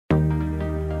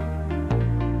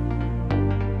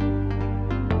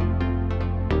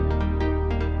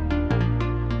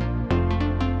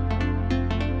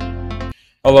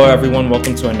Hello, everyone.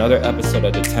 Welcome to another episode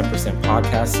of the 10%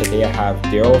 Podcast. Today, I have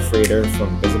Darrel Frater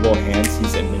from Visible Hands.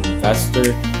 He's an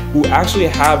investor who actually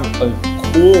have a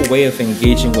cool way of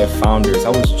engaging with founders. I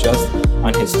was just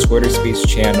on his Twitter Space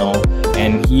channel,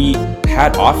 and he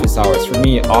had office hours. For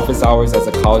me, office hours as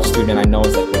a college student, I know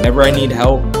is like whenever I need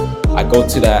help, I go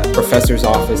to that professor's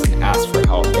office and ask for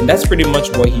help. And that's pretty much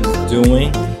what he's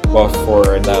doing, but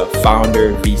for the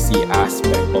founder VC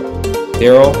aspect. But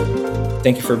Darrel,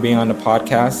 thank you for being on the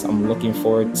podcast. I'm looking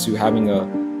forward to having a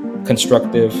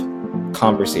constructive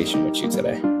conversation with you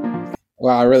today.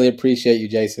 Well, I really appreciate you,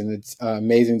 Jayson. It's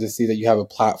amazing to see that you have a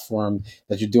platform,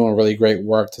 that you're doing really great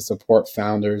work to support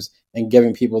founders and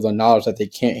giving people the knowledge that they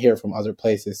can't hear from other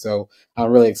places. So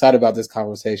I'm really excited about this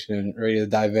conversation and ready to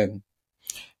dive in.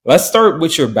 Let's start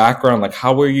with your background. Like,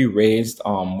 how were you raised?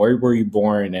 Where were you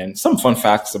born? And some fun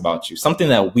facts about you, something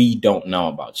that we don't know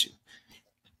about you.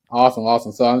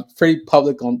 Awesome. So I'm pretty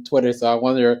public on Twitter, so I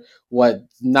wonder what's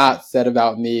not said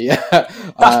about me.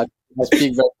 I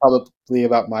speak very publicly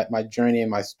about my journey and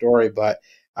my story, but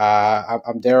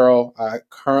I'm Darrel. I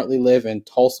currently live in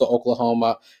Tulsa,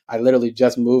 Oklahoma. I literally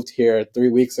just moved here 3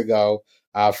 weeks ago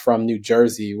from New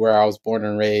Jersey, where I was born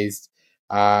and raised.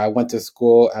 I went to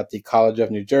school at the College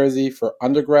of New Jersey for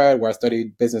undergrad, where I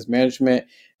studied business management.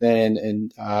 Then in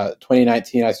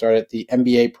 2019, I started the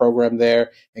MBA program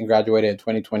there and graduated in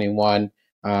 2021,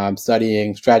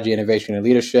 studying strategy, innovation, and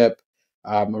leadership.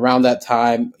 Around that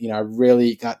time, I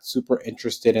really got super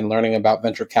interested in learning about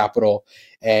venture capital,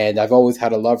 and I've always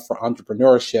had a love for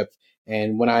entrepreneurship.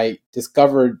 And when I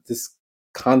discovered this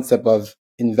concept of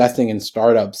investing in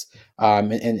startups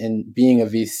and being a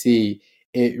VC,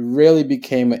 it really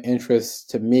became an interest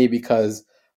to me because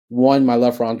one, my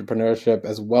love for entrepreneurship,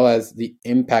 as well as the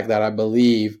impact that I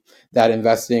believe that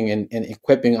investing in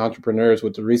equipping entrepreneurs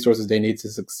with the resources they need to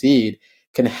succeed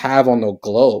can have on the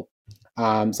globe.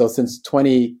 So since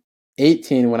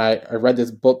 2018, when I read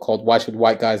this book called Why Should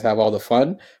White Guys Have All the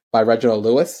Fun by Reginald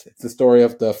Lewis, it's the story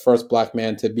of the first Black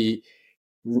man to be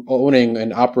owning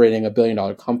and operating $1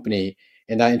 billion company.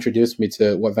 And that introduced me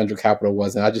to what venture capital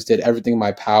was. And I just did everything in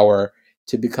my power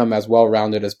to become as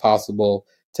well-rounded as possible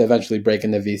to eventually break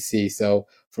into VC. So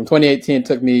from 2018, it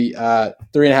took me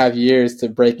 3.5 years to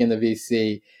break into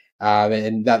VC.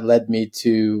 And that led me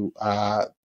to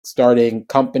starting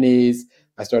companies.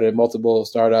 I started multiple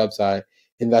startups. I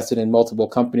invested in multiple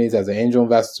companies as an angel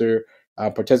investor,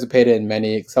 participated in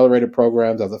many accelerator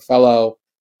programs as a fellow,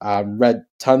 read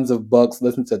tons of books,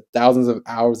 listened to thousands of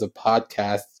hours of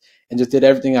podcasts, and just did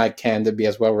everything I can to be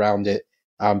as well-rounded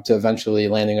to eventually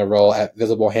landing a role at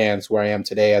Visible Hands, where I am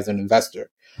today as an investor.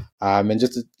 And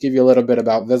just to give you a little bit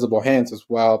about Visible Hands as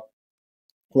well,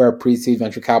 we're a pre-seed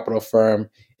venture capital firm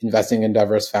investing in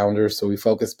diverse founders. So we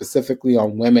focus specifically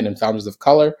on women and founders of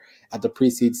color at the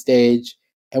pre-seed stage.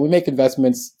 And we make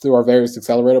investments through our various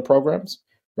accelerator programs,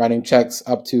 writing checks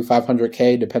up to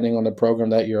 500K, depending on the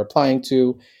program that you're applying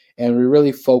to. And we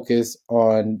really focus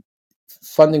on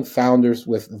funding founders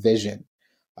with vision.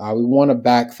 We want to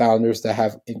back founders that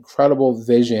have incredible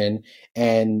vision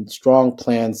and strong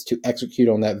plans to execute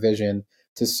on that vision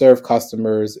to serve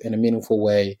customers in a meaningful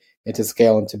way and to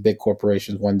scale into big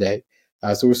corporations one day.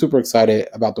 So we're super excited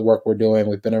about the work we're doing.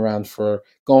 We've been around for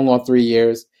going on 3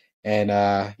 years. And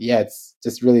it's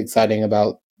just really exciting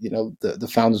about, the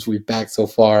founders we've backed so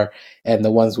far and the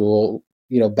ones we'll,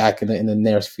 back in the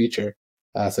nearest future.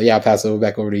 I'll pass it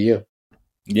back over to you.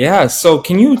 Yeah. So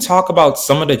can you talk about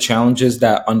some of the challenges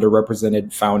that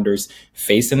underrepresented founders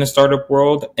face in the startup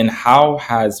world, and how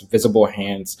has Visible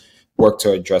Hands worked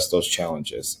to address those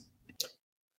challenges?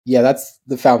 Yeah, that's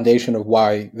the foundation of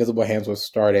why Visible Hands was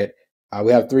started.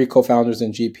 We have three co-founders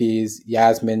and GPs,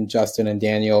 Yasmin, Justin, and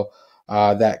Daniel,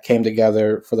 that came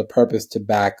together for the purpose to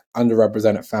back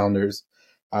underrepresented founders.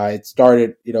 It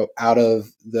started, out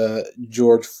of the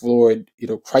George Floyd,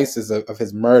 crisis of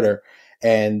his murder,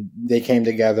 and they came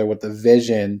together with the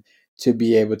vision to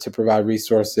be able to provide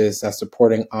resources that's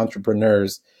supporting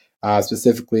entrepreneurs,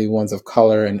 specifically ones of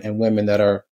color and women that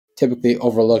are typically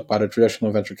overlooked by the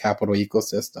traditional venture capital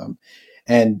ecosystem.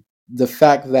 And the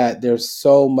fact that there's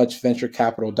so much venture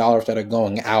capital dollars that are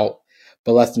going out,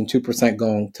 but less than 2%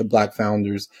 going to Black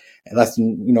founders, and less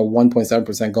than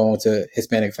 1.7% going to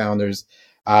Hispanic founders,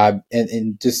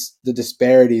 and just the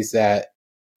disparities that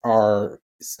are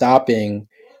stopping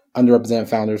underrepresented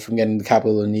founders from getting the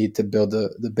capital they need to build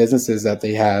the businesses that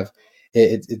they have.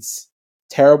 It's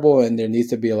terrible, and there needs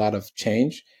to be a lot of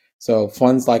change. So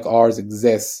funds like ours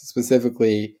exist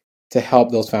specifically to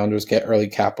help those founders get early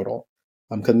capital.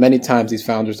 Because many times these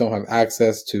founders don't have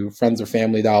access to friends or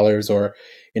family dollars or,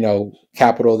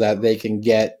 capital that they can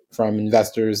get from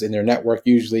investors in their network.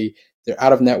 Usually they're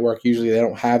out of network. Usually they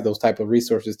don't have those type of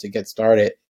resources to get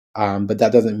started. But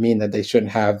that doesn't mean that they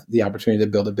shouldn't have the opportunity to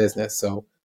build a business. So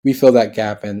we fill that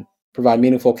gap and provide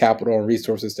meaningful capital and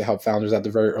resources to help founders at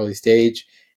the very early stage.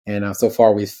 And so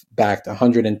far, we've backed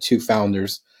 102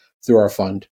 founders through our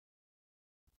fund.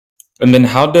 And then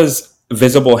how does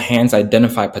Visible Hands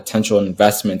identify potential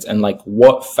investments, and like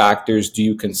what factors do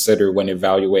you consider when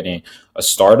evaluating a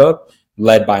startup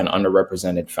led by an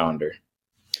underrepresented founder?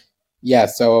 Yeah,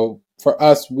 so for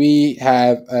us, we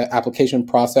have an application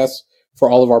process for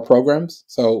all of our programs.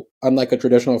 So unlike a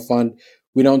traditional fund,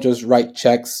 we don't just write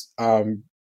checks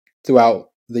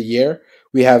throughout the year.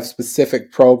 We have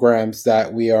specific programs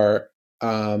that we are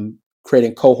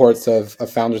creating cohorts of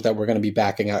founders that we're going to be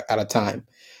backing at a time.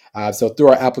 So through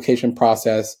our application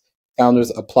process, founders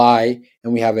apply,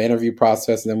 and we have an interview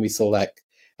process, and then we select.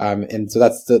 And so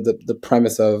that's the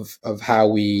premise of how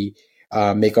we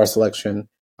make our selection.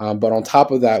 But on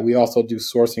top of that, we also do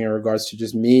sourcing in regards to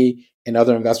just me and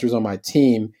other investors on my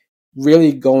team,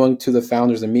 really going to the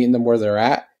founders and meeting them where they're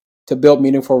at to build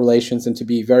meaningful relations and to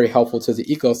be very helpful to the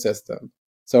ecosystem.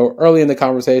 So early in the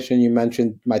conversation, you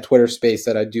mentioned my Twitter space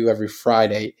that I do every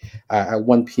Friday at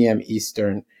 1 p.m.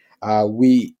 Eastern.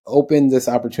 We open this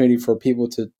opportunity for people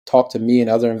to talk to me and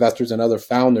other investors and other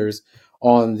founders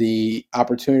on the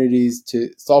opportunities to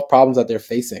solve problems that they're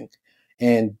facing.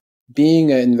 And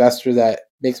being an investor that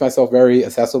makes myself very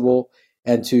accessible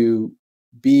and to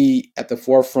be at the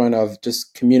forefront of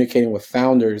just communicating with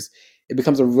founders, it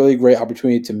becomes a really great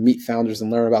opportunity to meet founders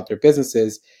and learn about their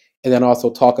businesses, and then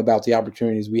also talk about the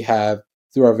opportunities we have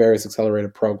through our various accelerator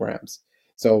programs.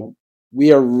 So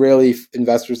we are really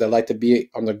investors that like to be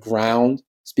on the ground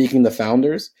speaking to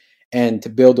founders and to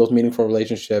build those meaningful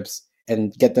relationships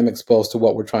and get them exposed to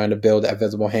what we're trying to build at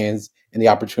Visible Hands and the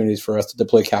opportunities for us to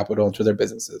deploy capital into their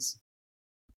businesses.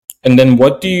 And then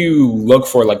what do you look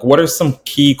for? Like, what are some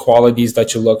key qualities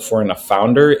that you look for in a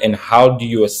founder, and how do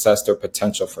you assess their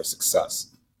potential for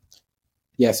success?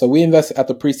 Yeah, so we invest at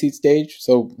the pre-seed stage,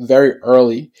 so very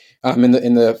early in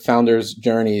the founders'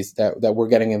 journeys that we're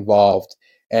getting involved.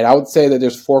 And I would say that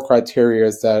there's 4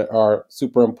 criteria that are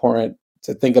super important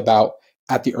to think about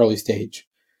at the early stage.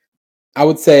 I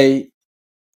would say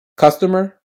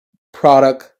customer,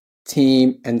 product,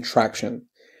 team, and traction.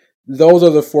 Those are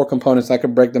the 4 components. I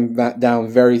could break them down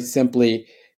very simply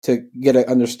to get an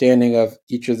understanding of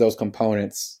each of those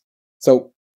components.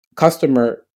 So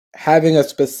customer, having a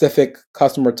specific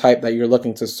customer type that you're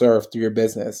looking to serve through your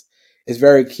business is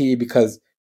very key, because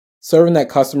serving that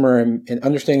customer and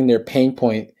understanding their pain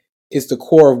point is the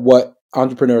core of what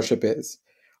entrepreneurship is.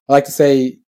 I like to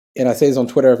say, and I say this on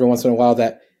Twitter every once in a while,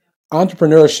 that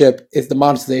entrepreneurship is the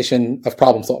monetization of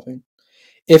problem solving.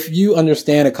 If you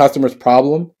understand a customer's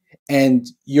problem and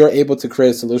you're able to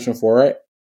create a solution for it,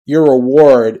 your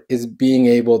reward is being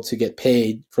able to get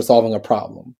paid for solving a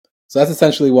problem. So that's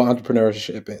essentially what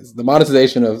entrepreneurship is: the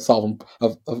monetization of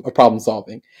problem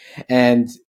solving. And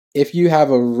if you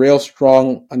have a real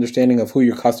strong understanding of who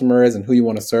your customer is and who you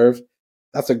want to serve,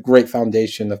 that's a great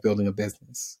foundation of building a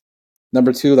business.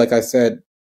 Number 2, like I said,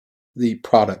 the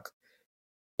product.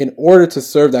 In order to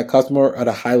serve that customer at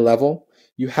a high level,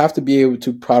 you have to be able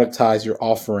to productize your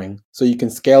offering so you can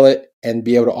scale it and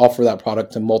be able to offer that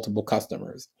product to multiple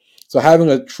customers. So having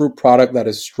a true product that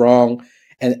is strong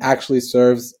and actually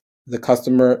serves the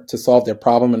customer to solve their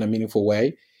problem in a meaningful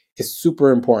way is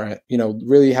super important.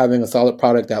 Really having a solid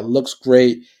product that looks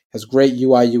great, has great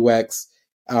UI UX,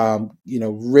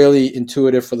 really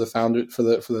intuitive for the founder, for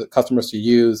the customers to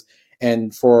use,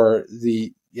 and for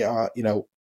the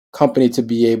company to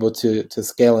be able to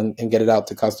scale and get it out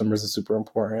to customers is super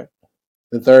important.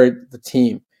 The third, the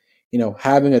team.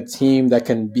 Having a team that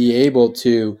can be able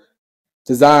to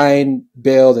design,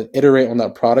 build, and iterate on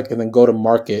that product and then go to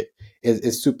market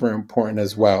is super important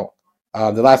as well.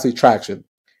 The lastly, traction.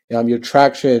 Your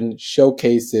traction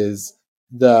showcases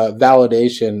the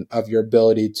validation of your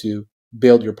ability to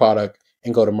build your product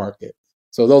and go to market.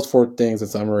 So those 4 things in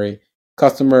summary: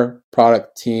 customer,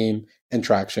 product, team, and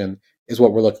traction is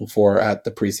what we're looking for at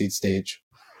the pre-seed stage.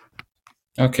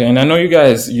 Okay, and I know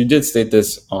you did state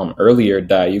this earlier,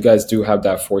 that you guys do have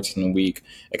that 14-week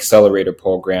accelerator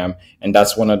program, and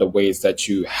that's one of the ways that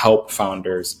you help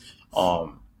founders.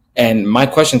 And my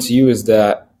question to you is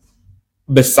that,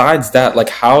 besides that, like,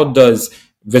 how does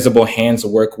Visible Hands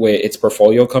work with its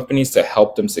portfolio companies to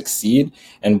help them succeed?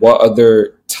 And what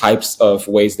other types of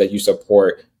ways that you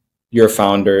support your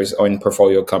founders or in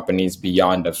portfolio companies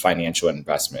beyond the financial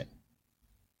investment?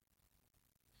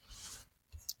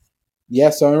 Yeah,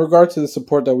 so in regard to the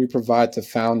support that we provide to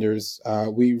founders,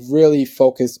 we really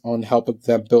focus on helping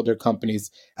them build their companies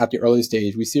at the early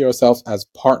stage. We see ourselves as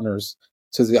partners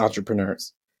to the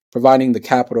entrepreneurs. Providing the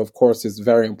capital, of course, is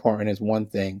very important, is one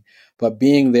thing, but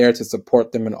being there to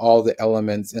support them in all the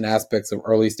elements and aspects of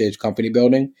early stage company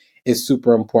building is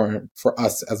super important for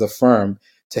us as a firm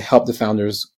to help the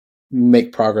founders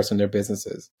make progress in their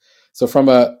businesses. So from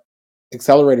a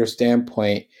accelerator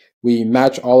standpoint, we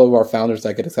match all of our founders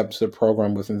that get accepted to the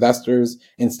program with investors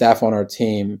and staff on our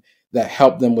team that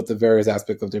help them with the various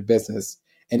aspects of their business.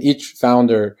 And each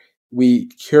founder, we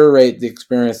curate the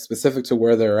experience specific to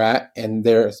where they're at and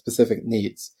their specific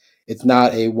needs. It's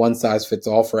not a one size fits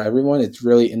all for everyone. It's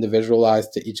really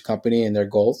individualized to each company and their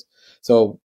goals.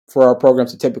 So for our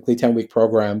programs, are typically 10-week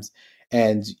programs,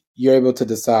 and you're able to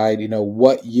decide,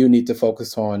 what you need to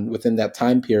focus on within that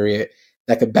time period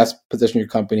that could best position your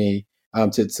company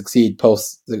to succeed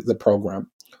post the program.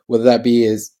 Whether that be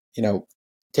is,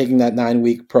 taking that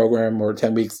 9-week program or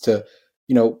 10 weeks to,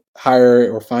 hire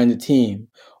or find a team,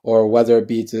 or whether it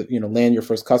be to, land your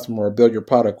first customer or build your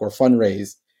product or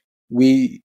fundraise.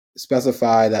 We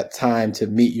specify that time to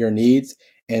meet your needs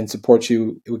and support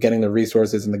you with getting the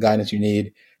resources and the guidance you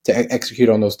need to execute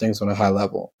on those things on a high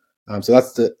level. So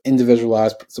that's the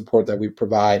individualized support that we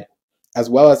provide, as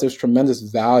well as there's tremendous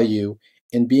value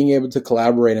in being able to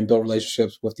collaborate and build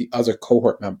relationships with the other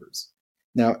cohort members.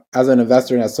 Now, as an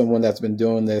investor and as someone that's been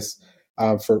doing this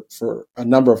for a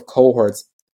number of cohorts,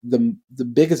 the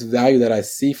biggest value that I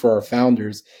see for our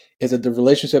founders is that the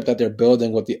relationship that they're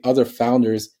building with the other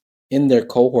founders in their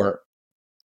cohort.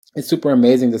 It's super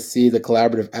amazing to see the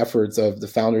collaborative efforts of the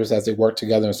founders as they work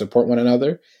together and support one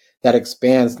another that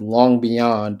expands long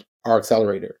beyond our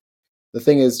accelerator. The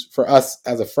thing is, for us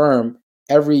as a firm,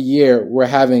 every year we're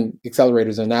having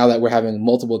accelerators, and now that we're having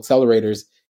multiple accelerators,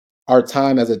 our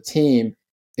time as a team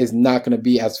is not going to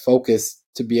be as focused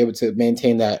to be able to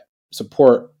maintain that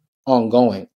support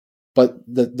ongoing. But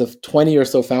the 20 or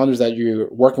so founders that you're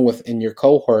working with in your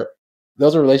cohort,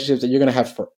 those are relationships that you're going to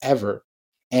have forever.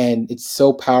 And it's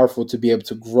so powerful to be able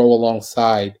to grow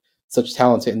alongside such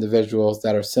talented individuals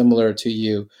that are similar to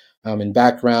you in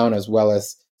background, as well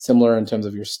as similar in terms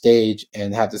of your stage,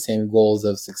 and have the same goals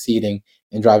of succeeding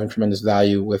and driving tremendous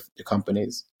value with your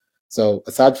companies. So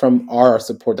aside from our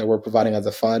support that we're providing as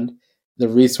a fund, the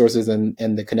resources and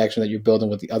the connection that you're building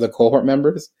with the other cohort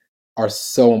members are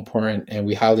so important. And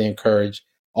we highly encourage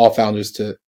all founders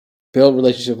to build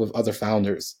relationships with other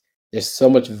founders. There's so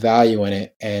much value in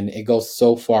it, and it goes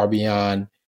so far beyond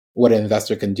what an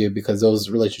investor can do, because those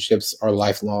relationships are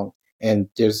lifelong, and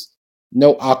there's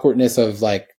no awkwardness of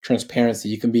like transparency.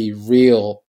 You can be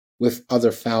real with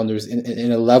other founders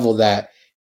in a level that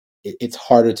it's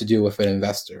harder to do with an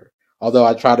investor. Although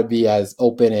I try to be as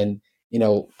open and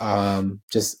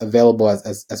just available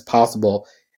as possible,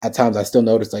 at times I still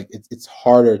notice like it's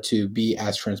harder to be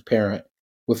as transparent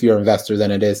with your investor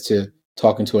than it is to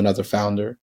talking to another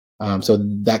founder. So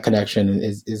that connection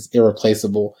is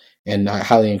irreplaceable, and I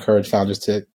highly encourage founders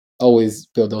to always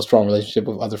build those strong relationships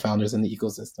with other founders in the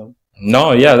ecosystem.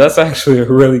 No, yeah, that's actually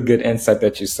a really good insight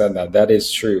that you said that. That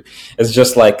is true. It's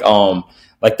just like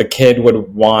the kid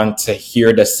would want to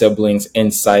hear the siblings'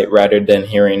 insight rather than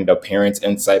hearing the parents'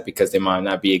 insight, because they might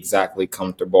not be exactly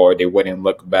comfortable or they wouldn't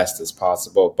look best as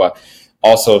possible. But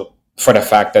also for the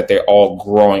fact that they're all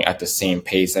growing at the same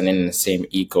pace and in the same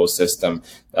ecosystem,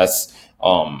 that's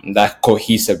that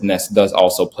cohesiveness does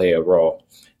also play a role.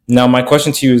 Now, my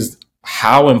question to you is,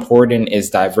 how important is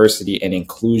diversity and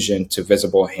inclusion to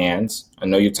Visible Hands? I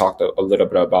know you talked a little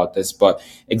bit about this, but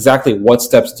exactly what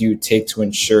steps do you take to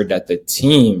ensure that the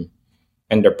team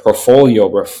and the portfolio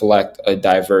reflect a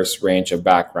diverse range of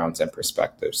backgrounds and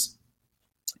perspectives?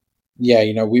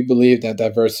 Yeah, we believe that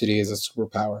diversity is a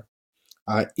superpower.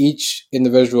 Each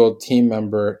individual team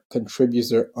member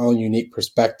contributes their own unique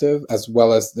perspective, as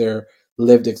well as their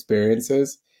lived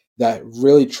experiences that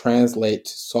really translate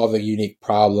to solving unique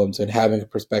problems and having a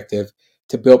perspective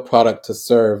to build product to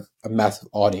serve a massive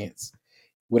audience.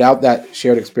 Without that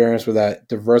shared experience or that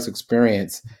diverse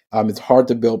experience, it's hard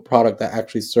to build product that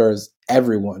actually serves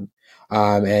everyone,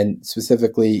 and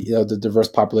specifically, the diverse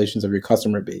populations of your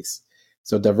customer base.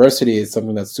 So diversity is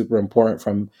something that's super important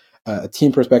from a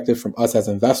team perspective. From us as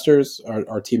investors,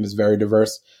 our team is very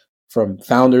diverse. From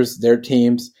founders, their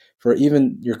teams, for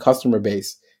even your customer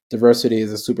base, diversity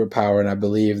is a superpower. And I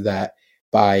believe that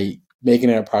by making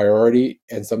it a priority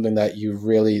and something that you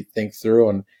really think through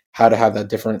on how to have that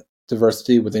different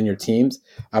diversity within your teams,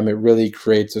 it really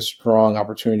creates a strong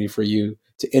opportunity for you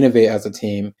to innovate as a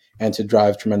team and to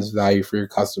drive tremendous value for your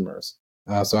customers.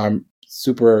 So I'm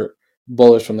super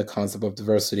bullish on the concept of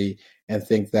diversity and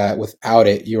think that without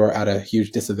it, you are at a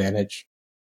huge disadvantage.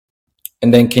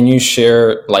 And then can you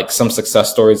share like some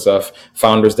success stories of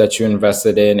founders that you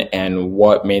invested in and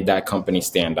what made that company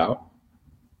stand out?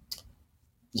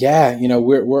 Yeah,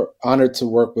 we're honored to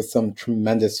work with some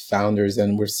tremendous founders,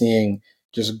 and we're seeing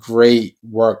just great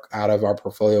work out of our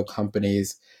portfolio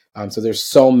companies. So there's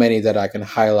so many that I can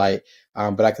highlight,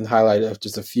 but I can highlight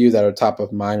just a few that are top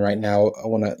of mind right now. I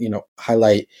want to,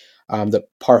 highlight the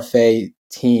Parfait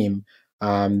team.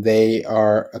 They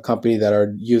are a company that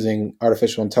are using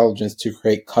artificial intelligence to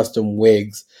create custom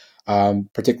wigs,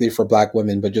 particularly for Black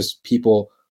women, but just people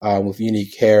with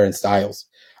unique hair and styles.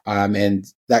 And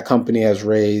that company has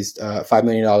raised a $5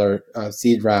 million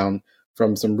seed round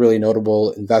from some really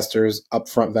notable investors,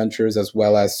 Upfront Ventures, as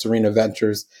well as Serena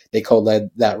Ventures. They co-led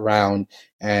that round.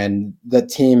 And the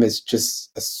team is just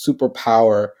a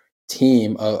superpower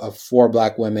team of four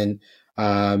Black women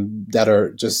that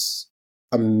are just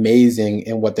amazing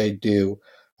in what they do.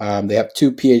 They have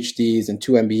two PhDs and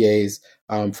two MBAs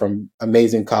from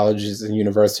amazing colleges and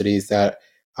universities that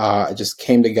just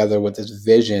came together with this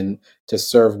vision to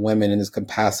serve women in this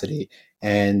capacity.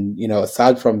 And,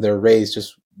 aside from their raise,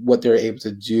 just what they're able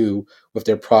to do with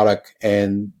their product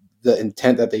and the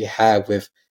intent that they have with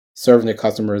serving their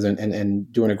customers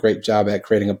and doing a great job at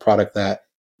creating a product that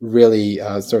really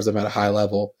serves them at a high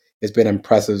level. It's been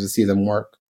impressive to see them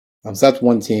work. So that's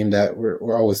one team that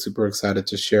we're always super excited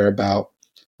to share about.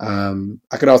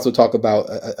 I could also talk about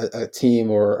a team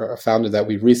or a founder that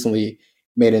we recently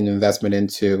made an investment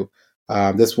into.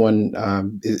 This one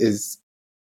is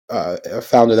a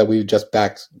founder that we just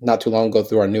backed not too long ago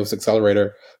through our newest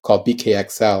accelerator called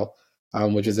BKXL,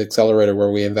 which is an accelerator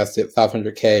where we invested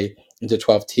 500K into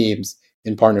 12 teams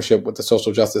in partnership with the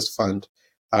Social Justice Fund.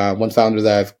 One founder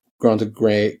that I've grown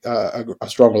to a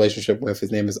strong relationship with,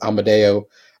 his name is Amadeo.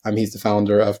 He's the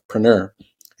founder of Preneur.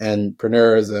 And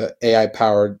Preneur is an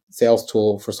AI-powered sales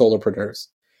tool for solopreneurs.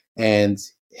 And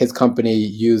his company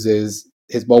uses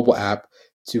his mobile app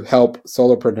to help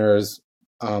solopreneurs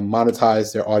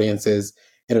monetize their audiences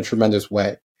in a tremendous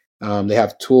way. They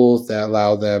have tools that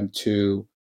allow them to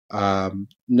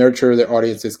nurture their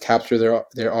audiences, capture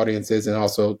their audiences, and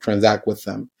also transact with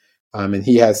them. And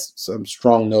he has some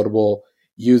strong, notable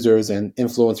users and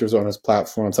influencers on his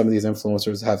platform. Some of these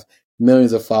influencers have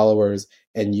millions of followers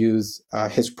and use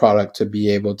his product to be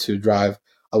able to drive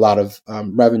a lot of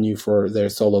revenue for their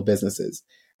solo businesses.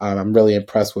 I'm really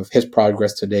impressed with his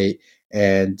progress to date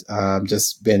and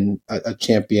just been a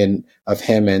champion of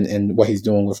him and what he's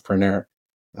doing with Preneur.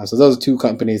 So those are two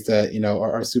companies that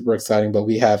are super exciting. But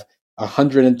we have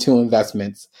 102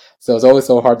 investments, so it's always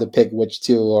so hard to pick which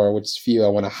two or which few I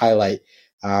want to highlight.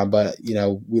 But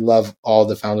we love all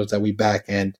the founders that we back,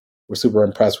 and we're super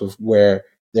impressed with where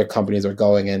their companies are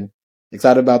going, and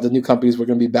excited about the new companies we're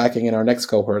going to be backing in our next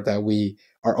cohort that we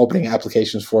are opening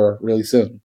applications for really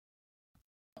soon.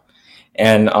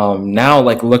 And now,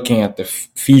 like looking at the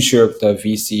future of the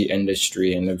VC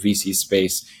industry and the VC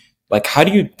space, like how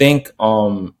do you think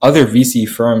other VC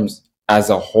firms as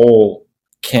a whole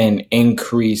can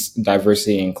increase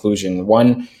diversity and inclusion?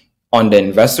 One, on the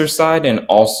investor side, and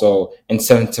also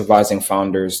incentivizing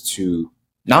founders to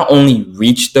not only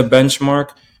reach the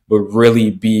benchmark, but really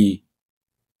be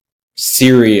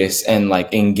serious and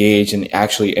like engaged and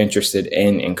actually interested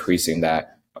in increasing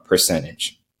that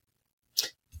percentage.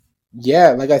 Yeah,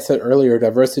 like I said earlier,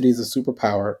 diversity is a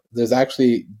superpower. There's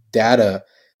actually data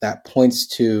that points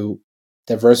to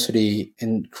diversity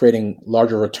in creating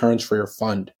larger returns for your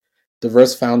fund.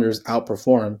 Diverse founders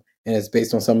outperform, and it's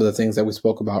based on some of the things that we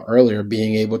spoke about earlier,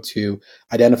 being able to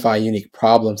identify unique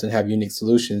problems and have unique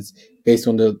solutions based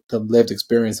on the lived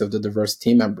experience of the diverse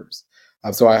team members.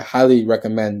 So I highly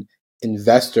recommend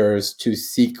investors to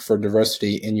seek for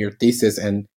diversity in your thesis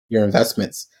and your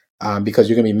investments, because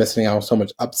you're going to be missing out on so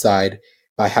much upside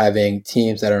by having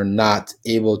teams that are not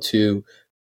able to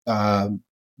um,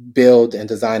 build and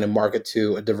design and market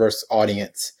to a diverse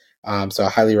audience. So I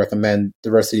highly recommend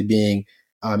diversity being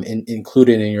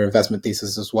included in your investment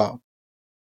thesis as well.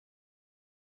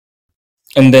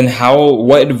 And then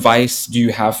what advice do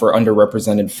you have for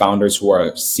underrepresented founders who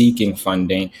are seeking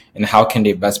funding, and how can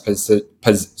they best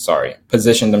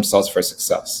position themselves for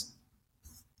success?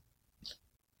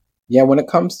 Yeah, when it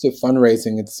comes to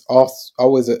fundraising, it's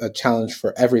always a challenge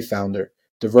for every founder,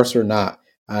 diverse or not.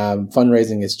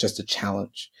 Fundraising is just a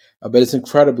challenge, but it's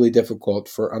incredibly difficult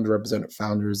for underrepresented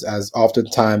founders, as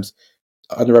oftentimes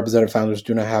underrepresented founders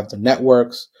do not have the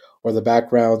networks or the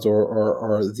backgrounds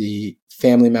or the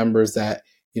family members that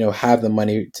have the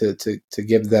money to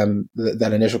give them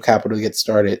that initial capital to get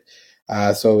started.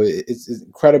 So it's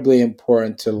incredibly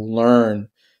important to learn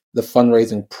the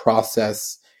fundraising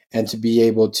process and to be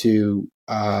able to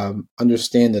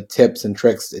understand the tips and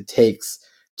tricks it takes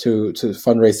to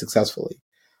fundraise successfully.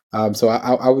 So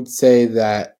I would say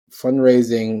that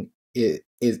fundraising is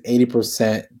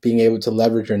 80% being able to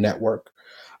leverage your network.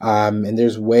 And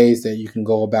there's ways that you can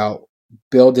go about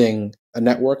building a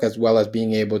network as well as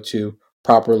being able to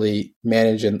properly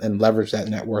manage and leverage that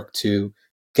network to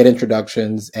get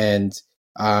introductions and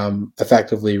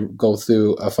effectively go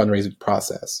through a fundraising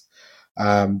process.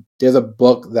 There's a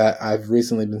book that I've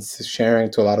recently been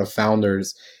sharing to a lot of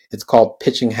founders. It's called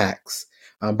Pitching Hacks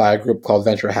by a group called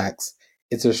Venture Hacks.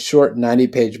 It's a short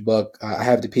 90-page book. I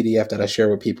have the PDF that I share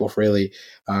with people freely.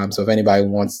 So if anybody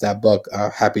wants that book,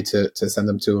 happy to send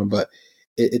them to them. But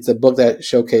it's a book that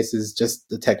showcases just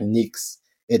the techniques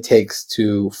it takes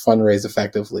to fundraise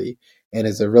effectively. And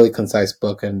it's a really concise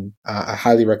book. And I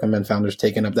highly recommend founders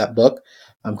taking up that book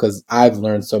because I've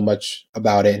learned so much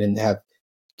about it and have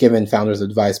given founders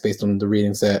advice based on the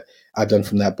readings that I've done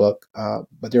from that book.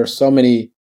 But there are so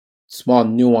many small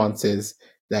nuances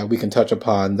that we can touch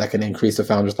upon that can increase a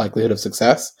founder's likelihood of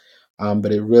success.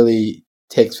 But it really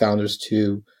takes founders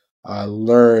to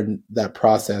learn that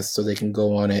process so they can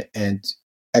go on it and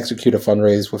execute a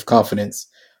fundraise with confidence.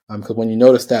 Because when you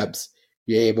know the steps,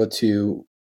 you're able to,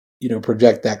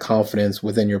 project that confidence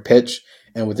within your pitch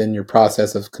and within your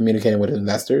process of communicating with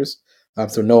investors.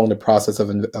 So knowing the process of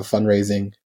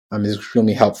fundraising is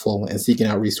extremely helpful, and seeking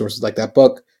out resources like that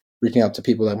book, reaching out to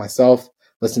people like myself,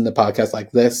 listening to podcasts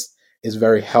like this is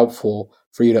very helpful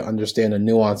for you to understand the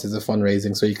nuances of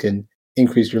fundraising so you can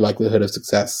increase your likelihood of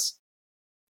success.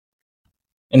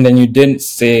 And then you didn't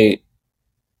say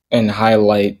and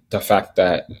highlight the fact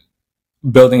that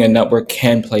building a network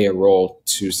can play a role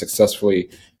to successfully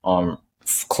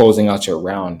closing out your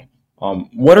round.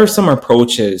 What are some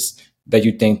approaches that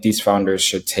you think these founders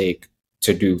should take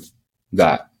to do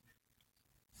that?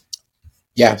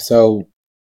 Yeah, so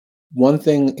one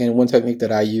thing and one technique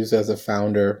that I used as a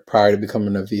founder prior to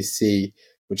becoming a VC,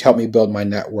 which helped me build my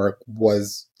network,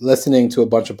 was listening to a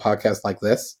bunch of podcasts like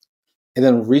this and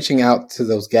then reaching out to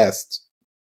those guests.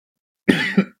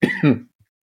 I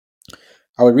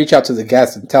would reach out to the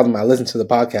guests and tell them I listened to the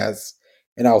podcast,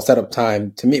 and I'll set up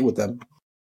time to meet with them.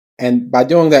 And by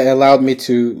doing that, it allowed me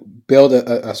to build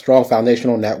a strong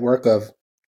foundational network of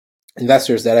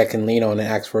investors that I can lean on and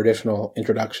ask for additional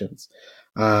introductions.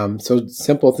 So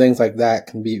simple things like that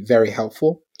can be very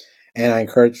helpful. And I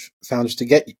encourage founders to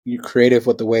get creative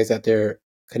with the ways that they're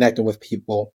connecting with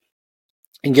people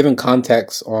and giving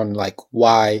context on like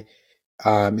why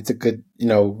it's a good,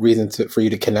 reason for you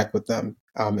to connect with them.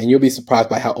 And you'll be surprised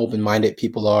by how open-minded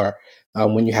people are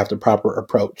when you have the proper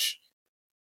approach.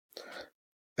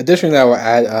 Additionally, I will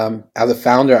add, as a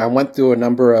founder, I went through a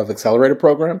number of accelerator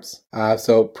programs.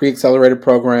 So pre-accelerated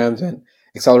programs and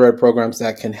accelerated programs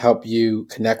that can help you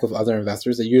connect with other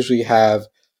investors. They usually have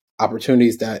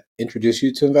opportunities that introduce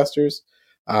you to investors.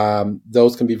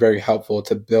 Those can be very helpful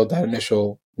to build that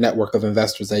initial network of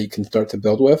investors that you can start to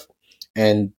build with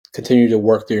and continue to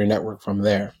work through your network from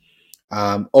there.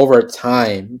 Over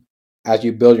time, as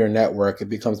you build your network, it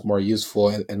becomes more useful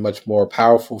and much more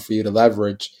powerful for you to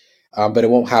leverage, but it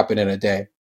won't happen in a day.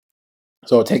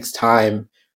 So it takes time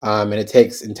and it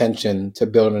takes intention to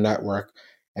build a network.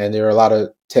 And there are a lot of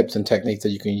tips and techniques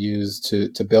that you can use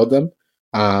to build them.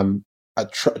 I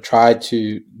try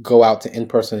to go out to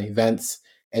in-person events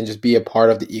and just be a part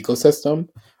of the ecosystem,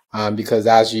 because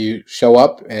as you show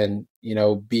up and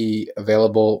be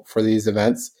available for these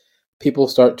events, people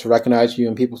start to recognize you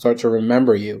and people start to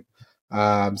remember you.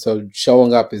 So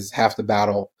showing up is half the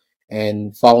battle,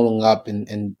 and following up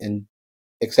and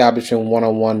establishing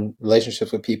one-on-one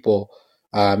relationships with people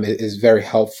is very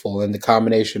helpful. And the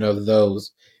combination of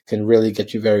those can really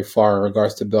get you very far in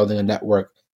regards to building a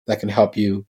network that can help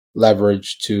you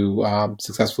leverage to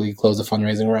successfully close a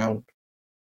fundraising round.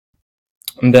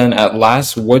 And then at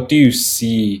last, what do you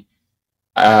see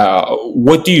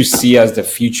as the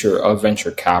future of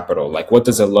venture capital? Like, what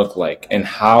does it look like? And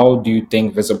how do you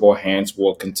think Visible Hands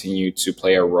will continue to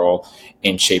play a role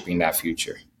in shaping that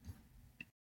future?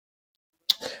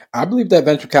 I believe that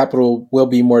venture capital will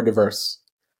be more diverse.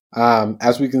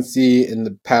 As we can see in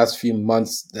the past few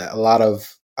months, that a lot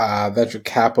of venture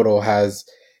capital has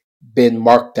been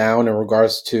marked down in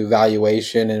regards to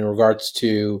valuation, in regards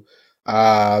to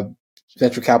uh,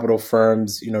 venture capital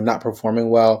firms, not performing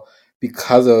well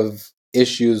because of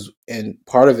issues, and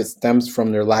part of it stems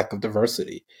from their lack of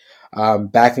diversity.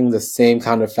 Backing the same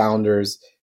kind of founders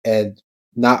and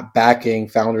not backing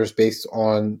founders based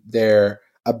on their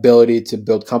ability to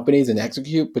build companies and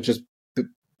execute, but just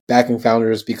backing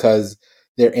founders because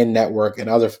they're in network and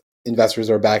other investors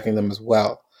are backing them as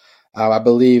well. I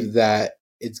believe that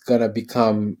it's going to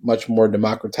become much more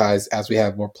democratized as we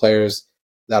have more players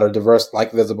that are diverse,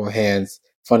 like Visible Hands,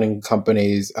 funding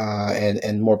companies,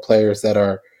 and more players that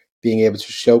are being able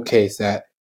to showcase that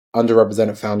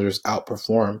underrepresented founders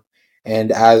outperform.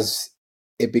 And as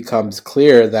it becomes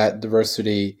clear that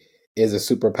diversity is a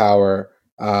superpower,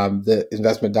 the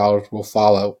investment dollars will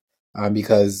follow,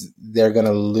 because they're going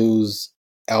to lose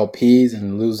LPs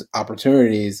and lose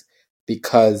opportunities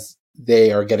because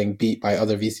they are getting beat by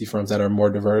other VC firms that are more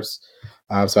diverse.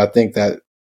 So I think that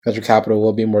venture capital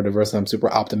will be more diverse, and I'm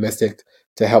super optimistic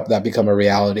to help that become a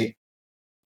reality.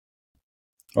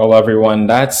 Well, everyone,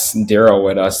 that's Darrel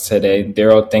with us today.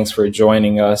 Darrel, thanks for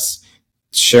joining us,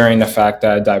 sharing the fact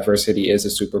that diversity is a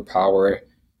superpower,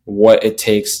 what it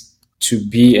takes to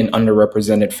be an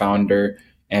underrepresented founder,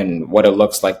 and what it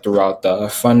looks like throughout the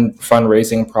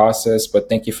fundraising process. But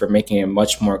thank you for making it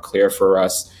much more clear for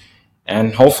us.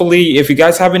 And hopefully, if you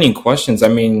guys have any questions, I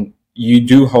mean, you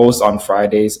do host on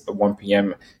Fridays at 1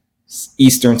 p.m.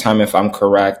 Eastern time, if I'm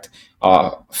correct,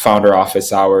 founder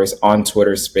office hours on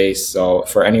Twitter Space. So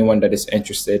for anyone that is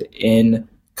interested in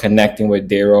connecting with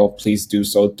Darrel, please do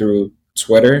so through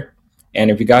Twitter. And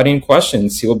if you got any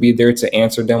questions, he'll be there to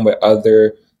answer them with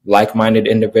other like-minded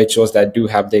individuals that do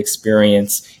have the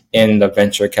experience in the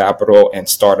venture capital and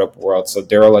startup world. So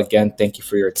Darrel, again, thank you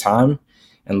for your time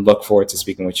and look forward to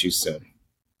speaking with you soon.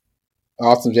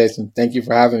 Awesome, Jayson. Thank you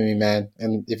for having me, man.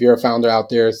 And if you're a founder out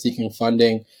there seeking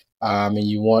funding, and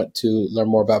you want to learn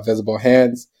more about Visible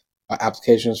Hands,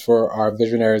 applications for our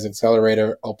Visionaries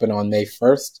Accelerator open on May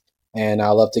 1st. And I'd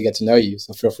love to get to know you.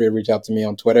 So feel free to reach out to me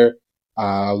on Twitter.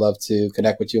 I'd love to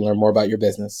connect with you and learn more about your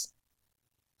business.